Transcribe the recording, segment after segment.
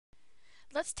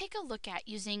Let's take a look at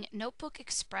using Notebook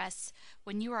Express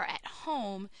when you are at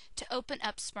home to open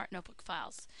up Smart Notebook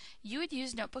files. You would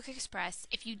use Notebook Express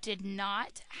if you did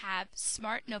not have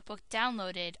Smart Notebook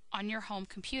downloaded on your home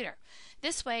computer.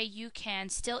 This way you can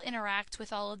still interact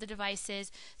with all of the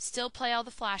devices, still play all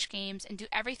the Flash games, and do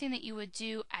everything that you would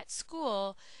do at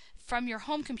school from your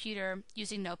home computer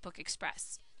using Notebook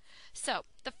Express. So,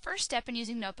 the first step in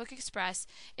using Notebook Express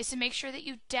is to make sure that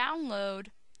you download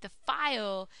the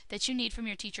file that you need from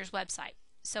your teacher's website.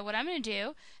 So what I'm going to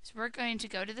do is we're going to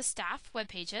go to the staff web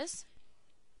pages.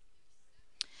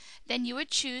 Then you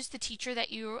would choose the teacher that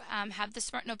you have the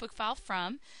Smart Notebook file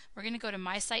from. We're going to go to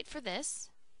My Site for this.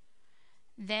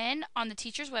 Then on the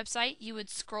teacher's website you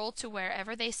would scroll to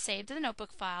wherever they saved the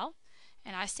notebook file,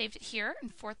 and I saved it here in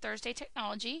Fourth Thursday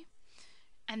Technology.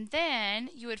 And then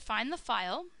you would find the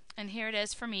file, and here it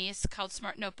is for me. It's called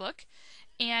Smart Notebook.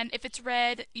 And if it's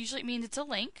red, usually it means it's a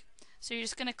link. So you're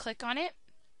just going to click on it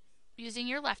using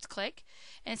your left click,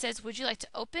 and it says, would you like to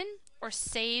open or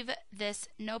save this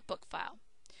notebook file?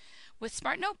 With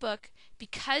Smart Notebook,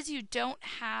 because you don't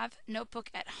have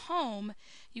Notebook at home,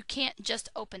 you can't just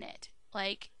open it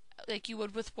like you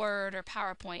would with Word or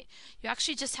PowerPoint. You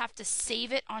actually just have to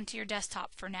save it onto your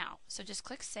desktop for now. So just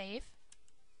click Save.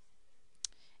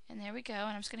 And there we go,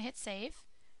 and I'm just going to hit Save.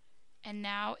 And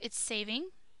now it's saving.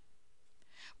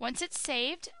 Once it's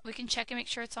saved, we can check and make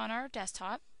sure it's on our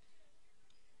desktop.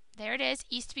 There it is,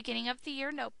 East Beginning of the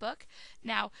Year Notebook.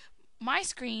 Now, my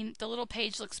screen, the little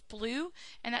page looks blue,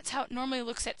 and that's how it normally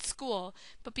looks at school.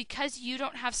 But because you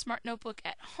don't have Smart Notebook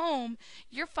at home,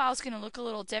 your file's going to look a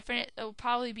little different. It will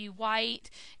probably be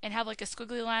white and have like a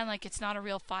squiggly line like it's not a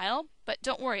real file. But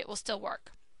don't worry, it will still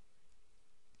work.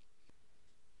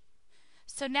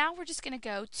 So now we're just going to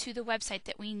go to the website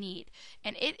that we need,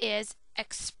 and it is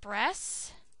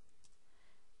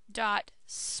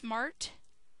express.smart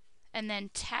and then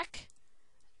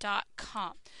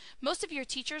tech.com. Most of your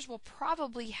teachers will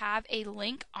probably have a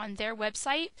link on their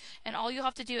website, and all you'll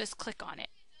have to do is click on it.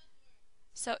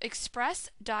 So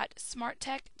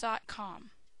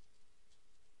express.smarttech.com.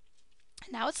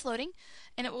 Now it's loading,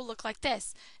 and it will look like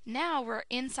this. Now we're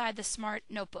inside the Smart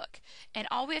Notebook, and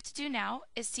all we have to do now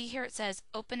is see here it says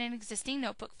open an existing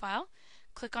notebook file.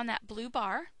 Click on that blue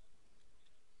bar,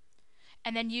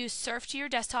 and then you surf to your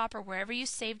desktop or wherever you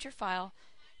saved your file,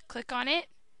 click on it,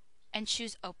 and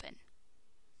choose open.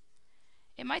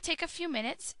 It might take a few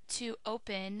minutes to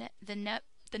open the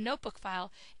notebook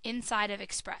file inside of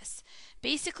Express.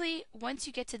 Basically, once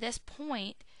you get to this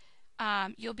point,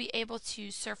 you'll be able to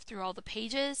surf through all the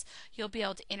pages. You'll be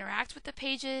able to interact with the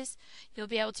pages. You'll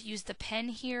be able to use the pen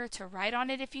here to write on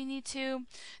it if you need to.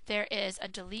 There is a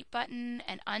delete button,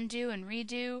 an undo and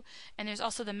redo, and there's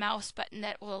also the mouse button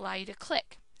that will allow you to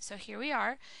click. So here we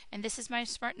are, and this is my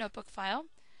Smart Notebook file.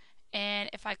 And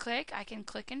if I click, I can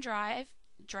click and drag,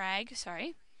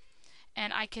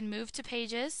 and I can move to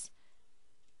pages.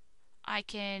 I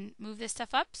can move this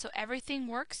stuff up, so everything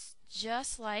works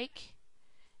just like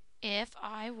if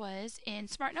I was in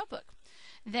Smart Notebook.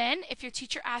 Then, if your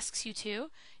teacher asks you to,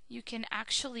 you can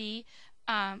actually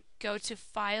go to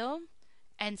File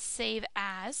and Save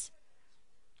As.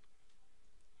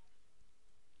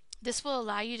 This will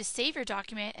allow you to save your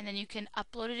document, and then you can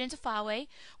upload it into FileWay,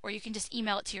 or you can just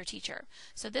email it to your teacher.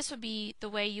 So this would be the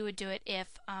way you would do it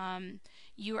if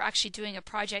you were actually doing a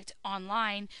project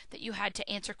online that you had to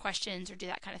answer questions or do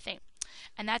that kind of thing.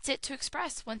 And that's it to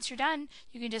Express. Once you're done,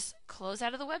 you can just close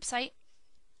out of the website.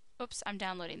 Oops, I'm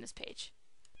downloading this page.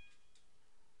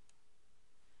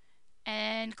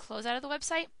 And close out of the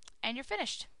website, and you're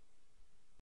finished.